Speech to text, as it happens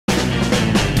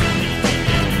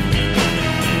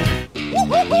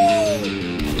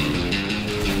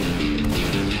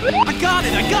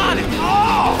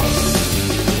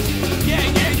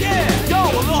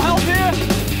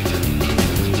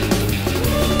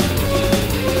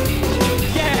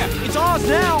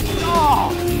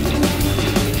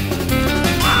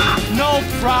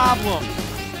problem.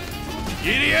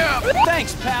 Giddy up!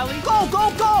 Thanks, Pally. Go,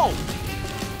 go, go!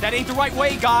 That ain't the right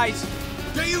way, guys.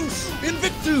 Deus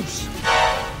Invictus!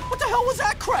 What the hell was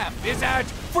that crap? Is that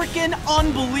freaking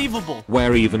unbelievable?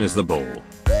 Where even is the ball?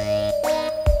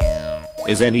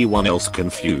 Is anyone else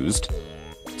confused?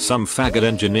 Some faggot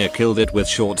engineer killed it with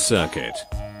short circuit.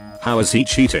 How is he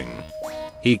cheating?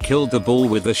 He killed the ball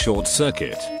with the short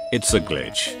circuit. It's a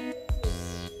glitch.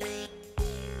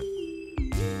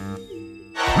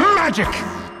 Magic!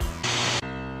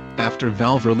 After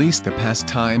Valve released the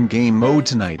pastime game mode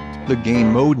tonight, the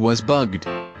game mode was bugged.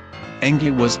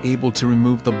 Engie was able to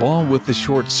remove the ball with the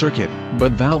short circuit,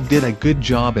 but Valve did a good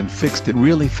job and fixed it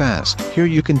really fast. Here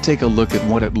you can take a look at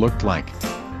what it looked like.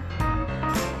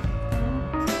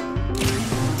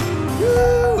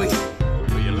 Woo-wee.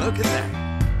 Will you look at that?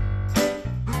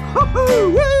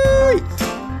 Woo-wee.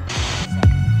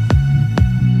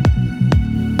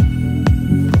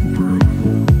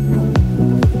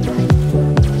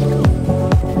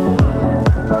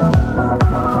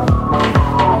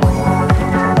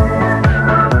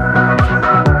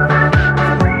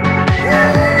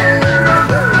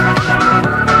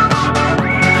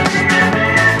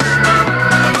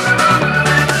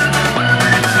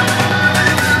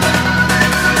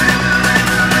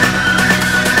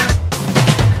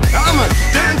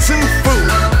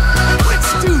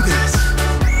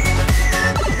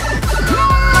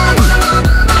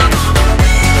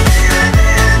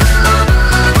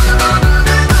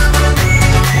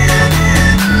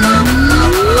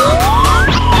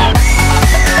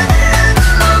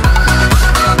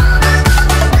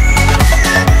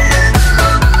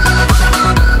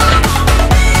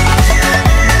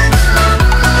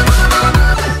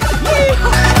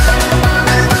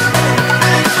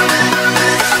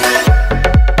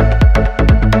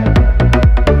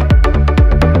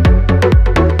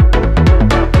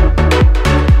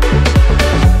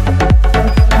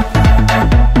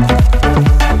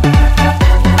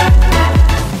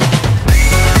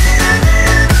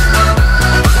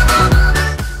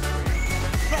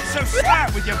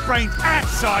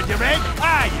 Outside your head,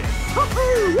 are you?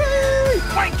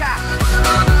 Wanker!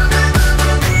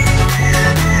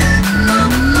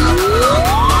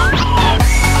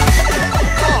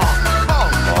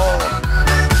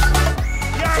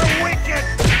 You're wicked,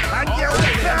 and you'll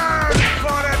return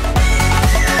for it!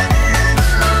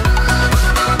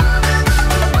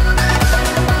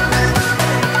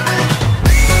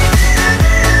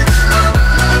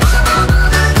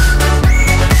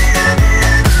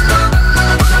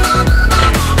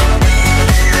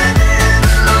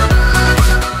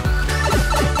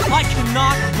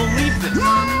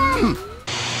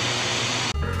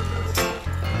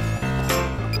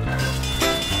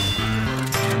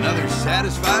 Another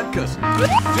satisfied customer.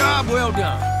 Job well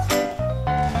done.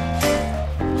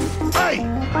 Hey,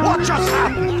 what just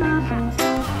happened?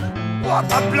 What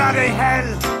the bloody hell?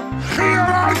 Here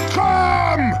I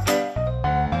come!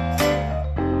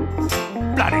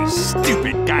 Bloody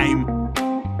stupid game.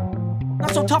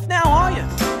 Not so tough now, are you?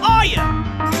 Are you?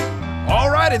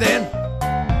 Alrighty then.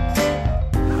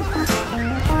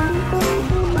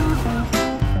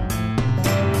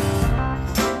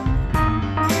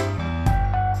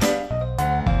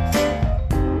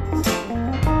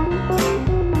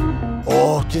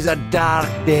 Oh, 'tis a dark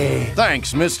day.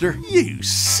 Thanks, mister. You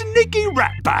sneaky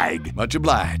ratbag. Much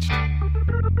obliged.